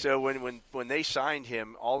signing. So when they signed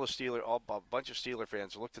him, a bunch of Steeler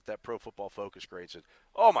fans looked at that Pro Football Focus grade and said,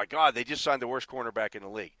 "Oh my God, they just signed the worst cornerback in the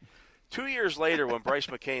league." 2 years later, when Bryce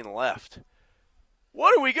McCain left,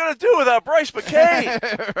 what are we going to do without Bryce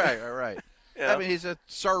McCain? Right. I mean, he's a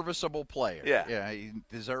serviceable player. Yeah. He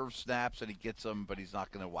deserves snaps and he gets them, but he's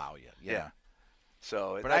not going to wow you. Yeah.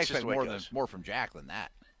 So, but I expect more from Jack than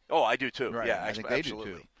that. Oh, I do too. Right. Yeah, I think they do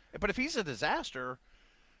too. But if he's a disaster,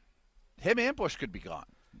 him and Bush could be gone.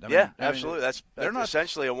 Absolutely. They're not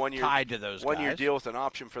essentially a one-year tied to those one-year deal with an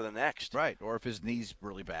option for the next. Right. Or if his knee's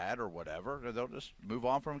really bad or whatever, they'll just move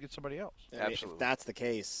on from him and get somebody else. Absolutely. If that's the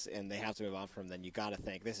case and they have to move on from him, then you got to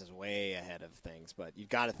think this is way ahead of things. But you've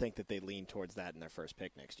got to think that they lean towards that in their first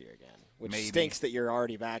pick next year again, which stinks that you're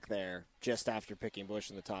already back there just after picking Bush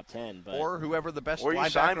in the top 10. But or whoever the best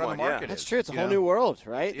linebacker on the market is. That's true. It's a whole new world,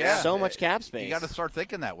 right? Yeah. So much cap space. You got to start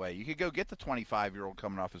thinking that way. You could go get the 25-year-old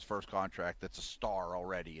coming off his first contract that's a star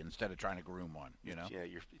already instead of trying to groom one, Yeah,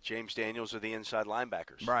 your James Daniels of the inside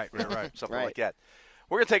linebackers. Right. Something like that.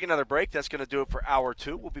 We're going to take another break. That's going to do it for Hour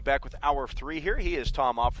 2. We'll be back with Hour 3 here. He is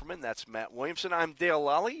Tom Opferman. That's Matt Williamson. I'm Dale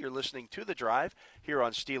Lally. You're listening to The Drive here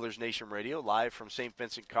on Steelers Nation Radio, live from St.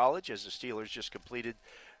 Vincent College as the Steelers just completed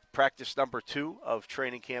practice number 2 of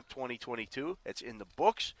Training Camp 2022. It's in the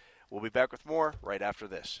books. We'll be back with more right after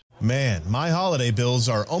this. Man, my holiday bills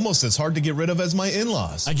are almost as hard to get rid of as my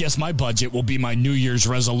in-laws. I guess my budget will be my New Year's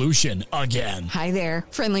resolution again. Hi there,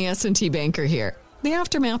 friendly S&T banker here. The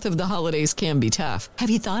aftermath of the holidays can be tough. Have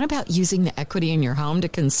you thought about using the equity in your home to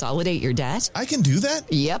consolidate your debt? I can do that?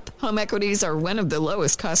 Yep. Home equities are one of the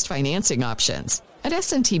lowest cost financing options. At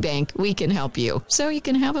S&T Bank, we can help you so you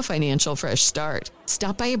can have a financial fresh start.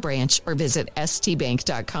 Stop by a branch or visit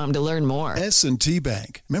stbank.com to learn more. S&T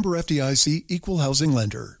Bank. Member FDIC, Equal Housing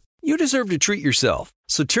Lender. You deserve to treat yourself,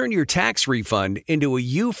 so turn your tax refund into a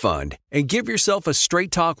U fund and give yourself a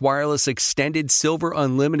Straight Talk Wireless Extended Silver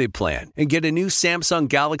Unlimited plan and get a new Samsung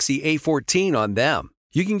Galaxy A14 on them.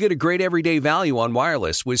 You can get a great everyday value on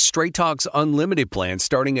wireless with Straight Talk's Unlimited plan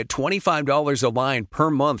starting at $25 a line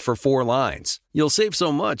per month for 4 lines. You'll save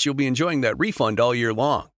so much you'll be enjoying that refund all year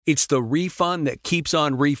long. It's the refund that keeps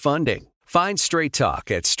on refunding. Find Straight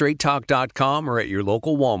Talk at straighttalk.com or at your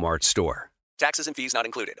local Walmart store. Taxes and fees not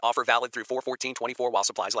included. Offer valid through 4/14/24 while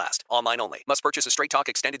supplies last. Online only. Must purchase a Straight Talk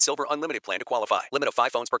Extended Silver Unlimited plan to qualify. Limit of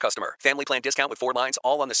 5 phones per customer. Family plan discount with 4 lines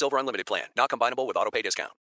all on the Silver Unlimited plan. Not combinable with auto pay discount.